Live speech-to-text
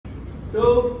2,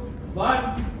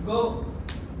 1, go.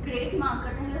 Great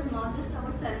marketing is not just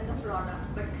about selling a product,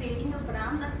 but creating a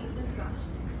brand that people trust.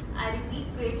 I repeat,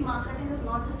 great marketing is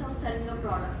not just about selling a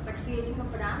product, but creating a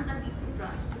brand that people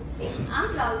trust. I'm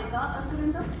Pravalika, a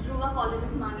student of DHRUVA College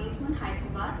of Management,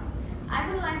 Hyderabad.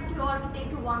 I would like you all to take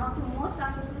to one of the most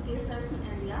successful case studies in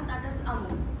India, that is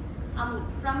amul. Amul,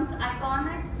 from its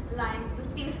iconic line,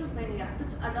 The Taste of India, to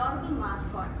its adorable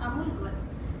mascot, Amul Girl.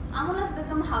 Amul has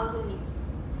become household name.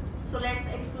 So let's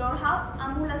explore how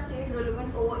amul has stayed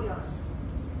relevant over years.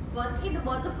 Firstly, the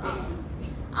birth of amul.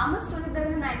 Amul's story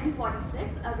began in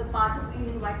 1946 as a part of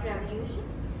Indian White Revolution.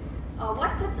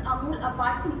 What sets amul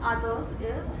apart from others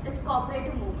is its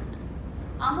cooperative movement.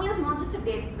 Amul is not just a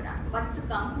dairy brand, but it's a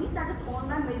company that is owned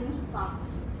by millions of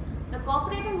farmers. The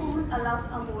cooperative movement allows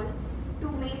amul to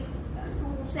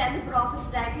sell the profits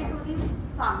directly to the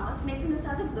farmers, making this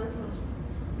as a business,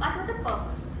 but with a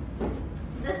purpose.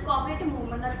 This cooperative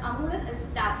movement that amul has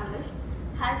established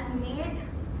has made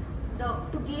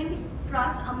to gain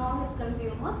trust among its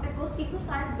consumers, because people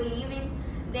started believing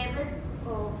they were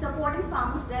supporting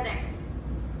farmers directly.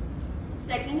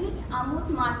 Secondly, amul's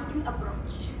marketing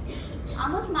approach.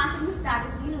 Amul's marketing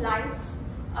strategy lies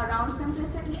around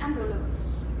simplicity and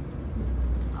relevance.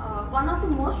 One of the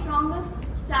most strongest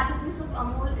strategies of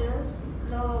amul is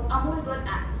the Amul Girl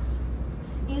ads.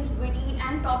 These witty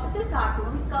and topical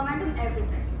cartoons comment on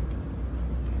everything.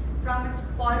 From its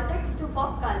politics to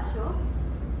pop culture,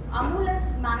 amul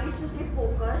has managed to stay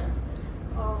focused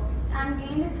and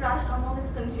gain the trust among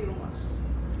its consumers.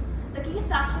 The key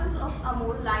success of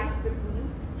amul lies between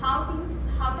how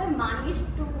they managed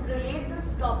to relate these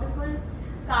topical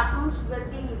cartoons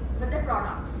with the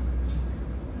products.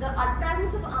 The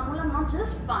advertisements of amul are not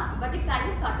just fun, but they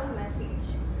carry a subtle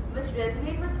message which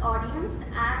resonate with audience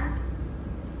and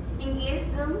engage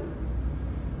them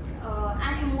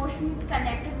and emotionally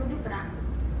connected with the brand.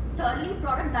 Thirdly,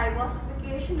 product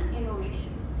diversification and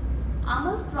innovation.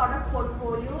 Amul's product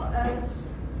portfolio is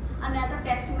another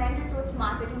testament to its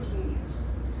marketing genius.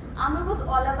 Amul was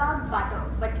all about butter,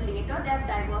 but later they have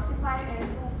diversified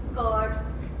into curd,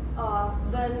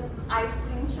 milk, ice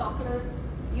cream, chocolate,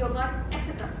 yogurt,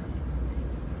 etc.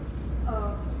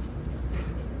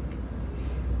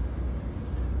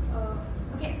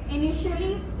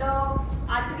 Initially, the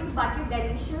Arctic Butter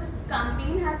Delicious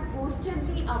campaign has boosted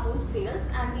the amul sales,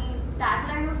 and the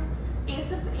tagline of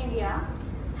Taste of India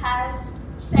has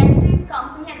set the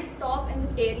company at the top in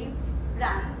the dairy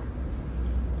brand.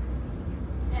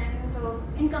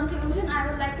 And in conclusion, I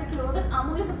would like to close that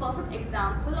amul is a perfect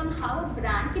example on how a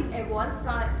brand can evolve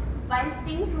while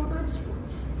staying true to its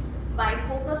roots. By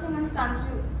focusing on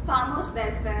farmers'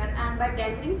 welfare and by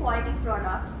delivering quality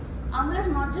products, amul is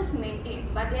not just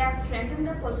maintained, but they have strengthened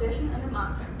their position in the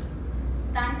market.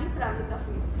 Thank you, Pravalika,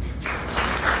 for you.